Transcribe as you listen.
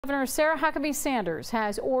Governor Sarah Huckabee Sanders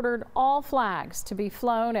has ordered all flags to be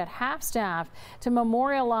flown at half-staff to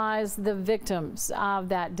memorialize the victims of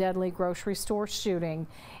that deadly grocery store shooting.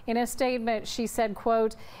 In a statement, she said,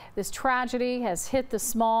 quote, "This tragedy has hit the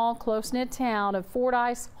small, close-knit town of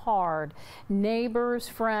Fordyce hard. Neighbors,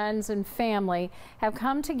 friends, and family have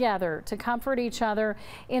come together to comfort each other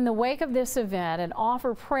in the wake of this event and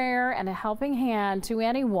offer prayer and a helping hand to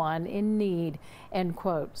anyone in need," end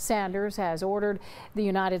quote. Sanders has ordered the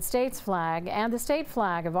United States flag and the state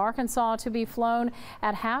flag of Arkansas to be flown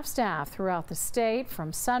at half-staff throughout the state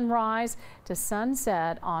from sunrise to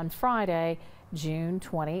sunset on Friday, June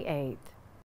 28th.